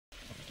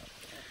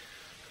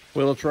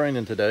Well, it's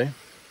raining today,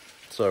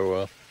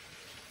 so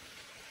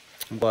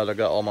I'm glad I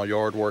got all my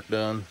yard work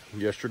done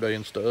yesterday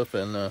and stuff,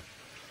 and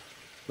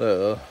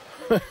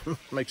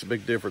makes a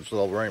big difference with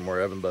all the rain we're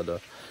having.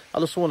 But I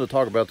just wanted to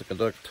talk about the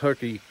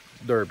Kentucky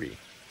Derby,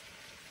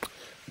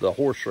 the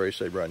horse race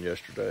they run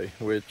yesterday,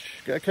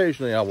 which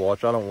occasionally I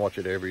watch. I don't watch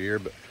it every year,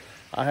 but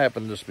I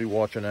happened to just be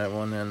watching that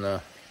one,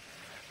 and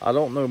I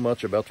don't know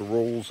much about the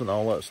rules and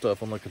all that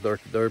stuff on the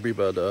Kentucky Derby,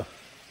 but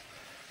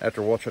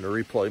after watching a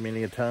replay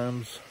many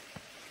times,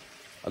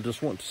 I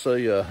just want to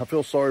say I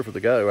feel sorry for the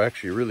guy who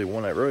actually really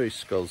won that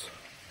race, because,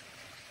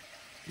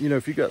 you know,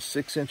 if you got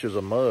 6 inches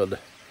of mud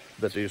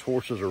that these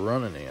horses are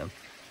running in,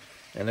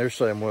 and they're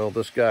saying, well,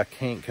 this guy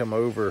can't come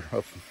over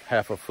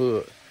half a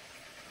foot,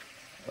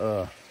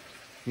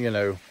 you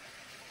know,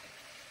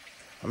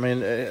 I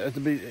mean,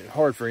 it'd be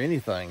hard for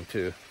anything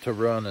to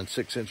run in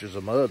 6 inches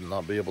of mud and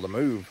not be able to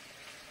move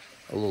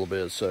a little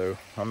bit. So,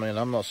 I mean,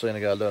 I'm not saying the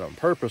guy done it on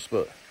purpose,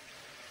 but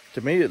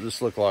to me, it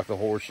just looked like the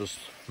horse just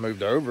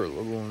moved over a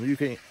little, and you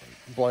can't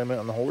blame it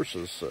on the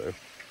horses. So,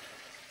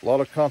 a lot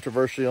of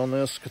controversy on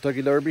this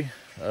Kentucky Derby.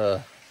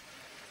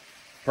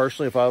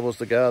 Personally, if I was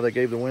the guy they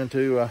gave the win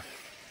to,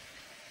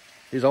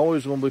 he's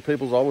always going to be,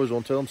 people's always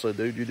going to tell him, say,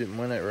 dude, you didn't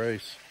win that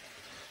race.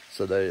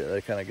 So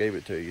they kind of gave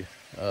it to you.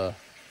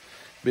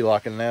 Be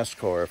like in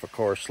NASCAR, if a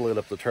car slid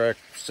up the track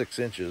 6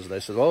 inches,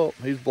 they said, oh,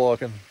 he's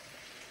blocking.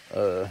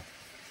 Throw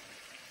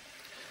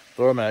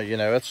him out. You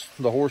know, that's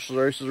the horse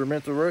races are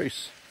meant to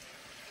race.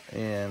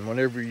 And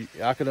whenever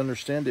I could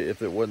understand it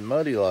if it wasn't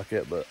muddy like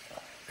that, but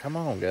come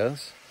on,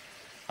 guys.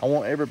 I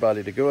want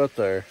everybody to go out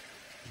there,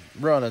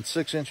 run in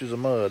 6 inches of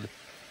mud,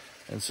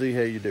 and see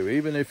how you do.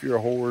 Even if you're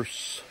a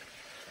horse,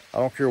 I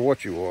don't care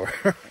what you are,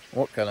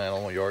 what kind of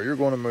animal you are, you're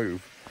going to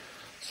move.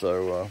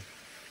 So,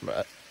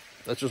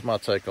 that's just my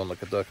take on the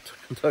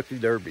Kentucky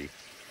Derby,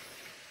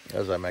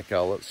 as I may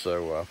call it.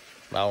 So,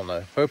 I don't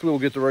know. Hopefully we'll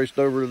get the race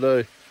over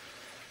today.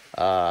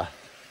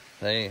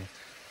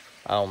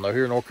 I don't know,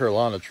 here in North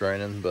Carolina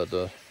training, but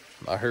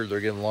I heard they're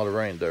getting a lot of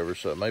rain over,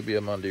 so it may be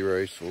a Monday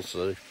race. We'll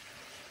see.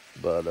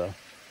 But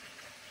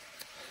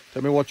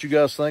tell me what you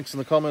guys think in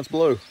the comments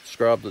below.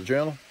 Subscribe to the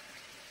channel.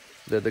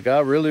 Did the guy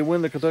really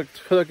win the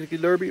Kentucky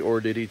Derby, or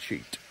did he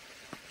cheat?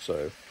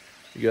 So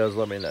you guys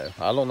let me know.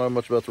 I don't know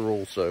much about the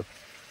rules, so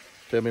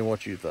tell me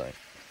what you think.